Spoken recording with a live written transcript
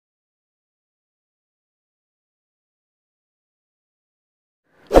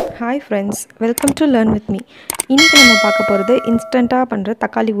Hi friends, welcome to learn with me. இன்னைக்கு நம்ம பார்க்க போகிறது இன்ஸ்டண்ட்டாக பண்ணுற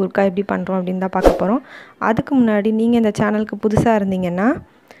தக்காளி ஊறுகாய் எப்படி பண்ணுறோம் அப்படின்னு தான் பார்க்க போகிறோம். அதுக்கு முன்னாடி நீங்கள் இந்த சேனலுக்கு புதுசாக இருந்தீங்கன்னா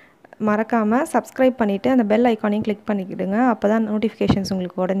மறக்காமல் சப்ஸ்கிரைப் பண்ணிவிட்டு அந்த பெல் ஐக்கானையும் கிளிக் பண்ணிக்கிடுங்க. அப்போ தான் நோட்டிஃபிகேஷன்ஸ்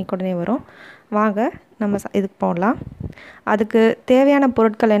உங்களுக்கு உடனே வரும். வாங்க நம்ம இதுக்கு போகலாம். அதுக்கு தேவையான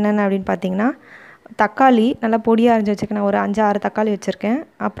பொருட்கள் என்னென்ன அப்படின்னு பார்த்தீங்கன்னா, தக்காளி நல்லா பொடியாக அரிஞ்சு வச்சுருக்கேன். ஒரு 5-6 தக்காளி வச்சுருக்கேன்.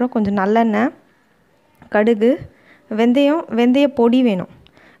 அப்புறம் கொஞ்சம் நல்லெண்ணெய், கடுகு, வெந்தய பொடி வேணும்.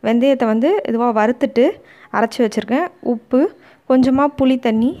 வெந்தயத்தை வந்து இதுவாக வறுத்துட்டு அரைச்சி வச்சுருக்கேன். உப்பு, கொஞ்சமாக புளி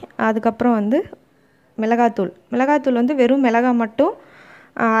தண்ணி, அதுக்கப்புறம் வந்து மிளகாத்தூள் வந்து வெறும் மிளகாய் மட்டும்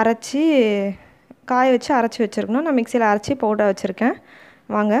அரைச்சி காய வச்சு அரைச்சி வச்சுருக்கணும். நான் மிக்சியில் அரைச்சி பவுடர் வச்சுருக்கேன்.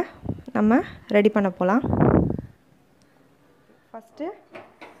 வாங்க நம்ம ரெடி பண்ண போகலாம். ஃபஸ்ட்டு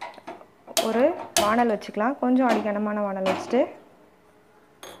ஒரு வானல் வச்சுக்கலாம். கொஞ்சம் அடிக்கனமான வானல் வச்சுட்டு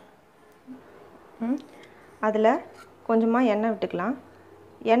அதில் கொஞ்சமாக எண்ணெய் விட்டுக்கலாம்.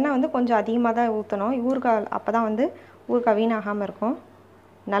 எண்ணெய் வந்து கொஞ்சம் அதிகமாக தான் ஊற்றணும். ஊறுகாய் அப்போ தான் வந்து ஊறுகாய் வீணாகாமல் இருக்கும்.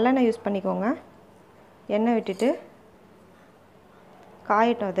 நல்லெண்ணெய் யூஸ் பண்ணிக்கோங்க. எண்ணெய் விட்டுட்டு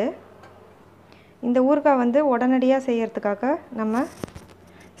காயட்டும். அது இந்த ஊறுகாய் வந்து உடனடியாக செய்கிறதுக்காக நம்ம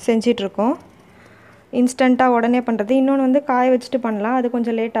செஞ்சிட்ருக்கோம். இன்ஸ்டண்ட்டாக உடனே பண்ணுறது. இன்னொன்று வந்து காய வச்சுட்டு பண்ணலாம், அது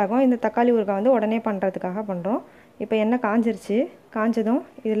கொஞ்சம் லேட் ஆகும். இந்த தக்காளி ஊறுகாய் வந்து உடனே பண்ணுறதுக்காக பண்ணுறோம். இப்போ எண்ணெய் காஞ்சிருச்சு. காஞ்சதும்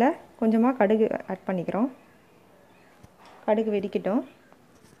இதில் கொஞ்சமாக கடுகு ஆட் பண்ணிக்கிறோம். கடுகு வெடிக்கட்டும்.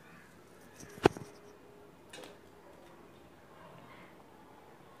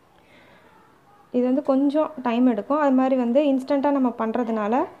 இது வந்து கொஞ்சம் டைம் எடுக்கும். அது மாதிரி வந்து இன்ஸ்டண்ட்டாக நம்ம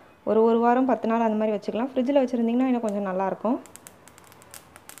பண்ணுறதுனால ஒரு வாரம் 10 நாள் அந்த மாதிரி வச்சுக்கலாம். ஃப்ரிட்ஜில் வச்சுருந்திங்கன்னா இன்னும் கொஞ்சம் நல்லாயிருக்கும்.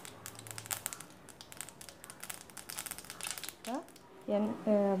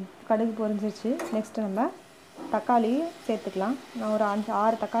 கடுகு பொரிஞ்சிருச்சு. நெக்ஸ்ட்டு நம்ம தக்காளி சேர்த்துக்கலாம். நான் ஒரு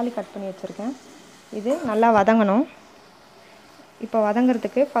 5-6 தக்காளி கட் பண்ணி வச்சுருக்கேன். இது நல்லா வதங்கணும். இப்போ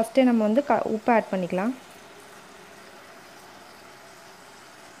வதங்கிறதுக்கு ஃபஸ்ட்டே நம்ம வந்து உப்பு ஆட் பண்ணிக்கலாம்.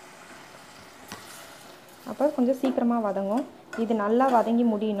 அப்போ கொஞ்சம் சீக்கிரமாக வதங்கும். இது நல்லா வதங்கி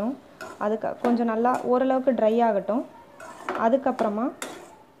முடியணும். அதுக்கு கொஞ்சம் நல்லா ஓரளவுக்கு ட்ரை ஆகட்டும். அதுக்கப்புறமா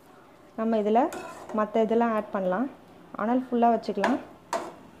நம்ம இதில் மற்ற இதெல்லாம் ஆட் பண்ணலாம். அனல் ஃபுல்லாக வச்சுக்கலாம்.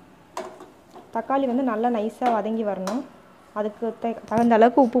 தக்காளி வந்து நல்லா நைஸாக வதங்கி வரணும். அதுக்கு தகுந்த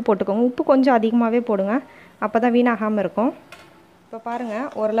அளவுக்கு உப்பு போட்டுக்கோங்க. உப்பு கொஞ்சம் அதிகமாகவே போடுங்க, அப்போ தான் வீணாகாமல் இருக்கும். இப்போ பாருங்கள்,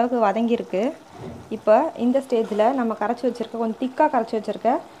 ஓரளவுக்கு வதங்கியிருக்கு. இப்போ இந்த ஸ்டேஜில் நம்ம கரைச்சி வச்சுருக்க, கொஞ்சம் திக்காக கரைச்சி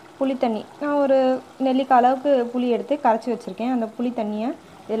வச்சுருக்க புளி தண்ணி, நான் ஒரு நெல்லிக்காய் அளவுக்கு புளி எடுத்து கரைச்சி வச்சுருக்கேன். அந்த புளி தண்ணியை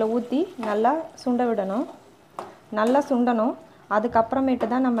இதில் ஊற்றி நல்லா சுண்ட விடணும். நல்லா சுண்டணும். அதுக்கப்புறமேட்டு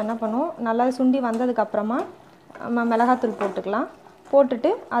தான் நம்ம என்ன பண்ணுவோம், நல்லா சுண்டி வந்ததுக்கப்புறமா நம்ம மிளகாத்தூள் போட்டுக்கலாம்.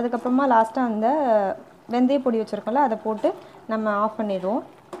 போட்டுட்டு அதுக்கப்புறமா லாஸ்ட்டாக அந்த வெந்தய பொடி வச்சுருக்கோம்ல, அதை போட்டு நம்ம ஆஃப் பண்ணிடுவோம்.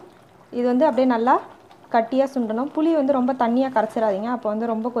 இது வந்து அப்படியே நல்லா கட்டியாக சுண்டணும். புளி வந்து ரொம்ப தண்ணியாக கரைச்சிடாதீங்க, அப்போ வந்து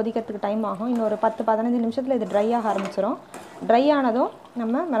ரொம்ப கொதிக்கிறதுக்கு டைம் ஆகும். இன்னும் ஒரு 10-15 நிமிஷத்தில் இது ட்ரை ஆக ஆரம்பிச்சிடும். ட்ரை ஆனதும்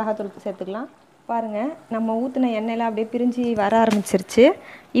நம்ம மிளகாத்தூள் சேர்த்துக்கலாம். பாருங்கள், நம்ம ஊற்றின எண்ணெயெலாம் அப்படியே பிரிஞ்சு வர ஆரம்பிச்சிருச்சு.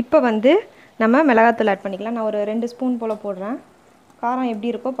 இப்போ வந்து நம்ம மிளகாத்தூள் ஆட் பண்ணிக்கலாம். நான் ஒரு 2 ஸ்பூன் போல் போடுறேன். காரம் எப்படி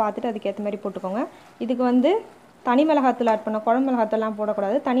இருக்கோ பார்த்துட்டு அதுக்கேற்ற மாதிரி போட்டுக்கோங்க. இதுக்கு வந்து தனி மிளகாத்தூள் ஆட் பண்ண, குழம்பு மிளகாத்தூள்லாம்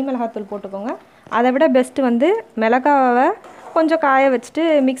போடக்கூடாது. தனி மிளகாத்தூள் போட்டுக்கோங்க. அதை விட பெஸ்ட்டு வந்து மிளகாவை கொஞ்சம் காய வச்சுட்டு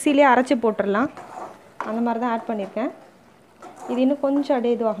மிக்சிலே அரைச்சி போட்டுடலாம். அந்த மாதிரி தான் ஆட் பண்ணியிருக்கேன். இது இன்னும் கொஞ்சம்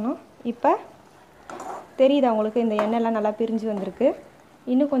அப்படியே இதுவாகணும். இப்போ தெரியுதா உங்களுக்கு, இந்த எண்ணெய்லாம் நல்லா பிரிஞ்சு வந்திருக்கு.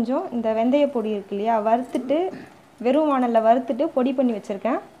 இன்னும் கொஞ்சம் இந்த வெந்தய பொடி இருக்கு இல்லையா, வறுத்துட்டு வெறும் வானலில் வறுத்துட்டு பொடி பண்ணி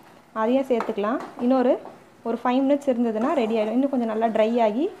வச்சுருக்கேன், அதையும் சேர்த்துக்கலாம். இன்னொரு 5 மினிட்ஸ் இருந்ததுன்னா ரெடி ஆகிடும். இன்னும் கொஞ்சம் நல்லா ட்ரை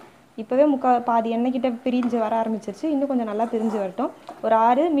ஆகி இப்போவே பாதி எண்ணெய்கிட்ட பிரிஞ்சு வர ஆரம்பிச்சிருச்சு. இன்னும் கொஞ்சம் நல்லா பிரிஞ்சு வரட்டும். ஒரு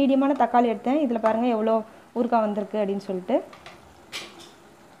 6 மீடியமான தக்காளி எடுத்தேன். இதில் பாருங்கள் எவ்வளோ ஊறுகாய் வந்திருக்கு அப்படின்னு சொல்லிட்டு.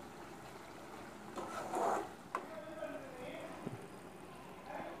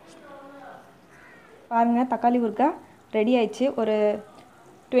 பாருங்கள், தக்காளி ஊறுகாய் ரெடி ஆயிடுச்சு. ஒரு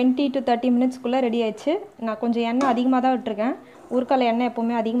 20 to 30 மினிட்ஸ்க்குள்ளே ரெடி ஆயிடுச்சு. நான் கொஞ்சம் எண்ணெய் அதிகமாக தான் விட்டுருக்கேன். ஊறுகாயில் எண்ணெய்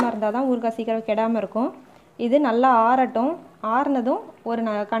எப்போவுமே அதிகமாக இருந்தால் தான் ஊறுகாய் சீக்கிரம் கெடாமல் இருக்கும். இது நல்லா ஆறட்டும். ஆறுனதும் ஒரு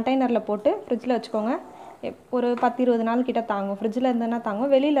கண்டெய்னரில் போட்டு ஃப்ரிட்ஜில் வச்சுக்கோங்க. ஒரு 10-20 நாள் கிட்ட தாங்கும். ஃப்ரிட்ஜில் இருந்ததுன்னா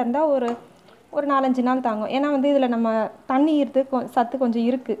தாங்கும். வெளியில் இருந்தால் ஒரு 4-5 நாள் தாங்கும். ஏன்னா வந்து இதில் நம்ம தண்ணி சத்து கொஞ்சம்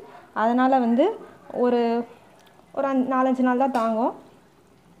இருக்குது. அதனால் வந்து ஒரு 4-5 நாள் தான் தாங்கும்.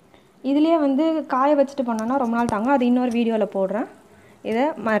 இதுலேயே வந்து காய வச்சுட்டு பண்ணோன்னா ரொம்ப நாள் தாங்கும். அது இன்னொரு வீடியோவில் போடுறேன். இதை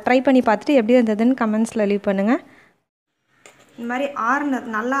ட்ரை பண்ணி பார்த்துட்டு எப்படி இருந்ததுன்னு கமெண்ட்ஸில் லீவ் பண்ணுங்கள். இந்த மாதிரி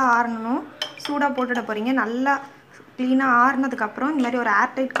நல்லா ஆறணும். சூடாக போட்டுட போகிறீங்க. நல்லா க்ளீனாக ஆறுனதுக்கப்புறம் இந்த மாதிரி ஒரு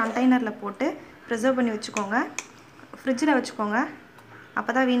ஏர்டைட் கண்டெய்னரில் போட்டு ப்ரிசர்வ் பண்ணி வச்சுக்கோங்க. ஃப்ரிட்ஜில் வச்சுக்கோங்க,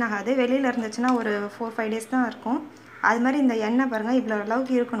 அப்போ தான் வீணாகாது. வெளியில் இருந்துச்சுன்னா ஒரு 4-5 டேஸ் தான் இருக்கும். அது மாதிரி இந்த எண்ணெய் பாருங்கள் இவ்வளோ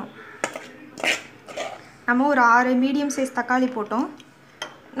அளவுக்கு இருக்கணும். நம்ம ஒரு 6 மீடியம் சைஸ் தக்காளி போட்டோம்.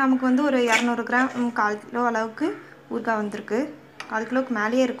 நமக்கு வந்து ஒரு 200 கிராம் 1/4 கிலோ அளவுக்கு ஊறுகாய் வந்திருக்கு. 1/4 கிலோவுக்கு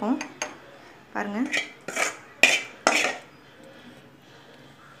மேலேயே இருக்கும் பாருங்கள்.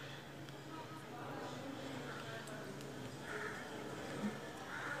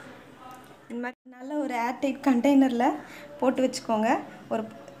 இந்த மாதிரி நல்ல ஒரு ஏர்டைட் கண்டெய்னரில் போட்டு வச்சுக்கோங்க. ஒரு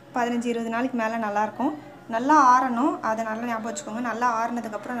 15-20 நாளைக்கு மேலே நல்லாயிருக்கும். நல்லா ஆறணும், அதை நல்லா ஞாபகம் வச்சுக்கோங்க. நல்லா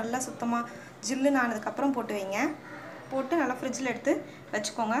ஆறினதுக்கப்புறம் நல்லா சுத்தமாக ஜில்லுன்னு ஆனதுக்கப்புறம் போட்டு வைங்க. போட்டு நல்லா ஃப்ரிட்ஜில் எடுத்து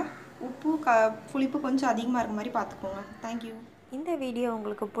வச்சுக்கோங்க. உப்பு புளிப்பு கொஞ்சம் அதிகமாக இருக்க மாதிரி பார்த்துக்கோங்க. தேங்க்யூ. இந்த வீடியோ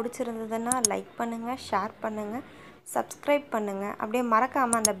உங்களுக்கு பிடிச்சிருந்ததுன்னா லைக் பண்ணுங்கள், ஷேர் பண்ணுங்கள், சப்ஸ்கிரைப் பண்ணுங்கள். அப்படியே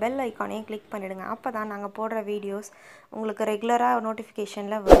மறக்காமல் அந்த பெல் ஐக்கானையும் கிளிக் பண்ணிவிடுங்க. அப்போ தான் நாங்கள் போடுற வீடியோஸ் உங்களுக்கு ரெகுலராக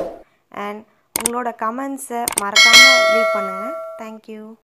நோட்டிஃபிகேஷனில் வரும். அண்ட் உங்களோட கமெண்ட்ஸை மறக்காமல் லீவ் பண்ணுங்கள். தேங்க்யூ.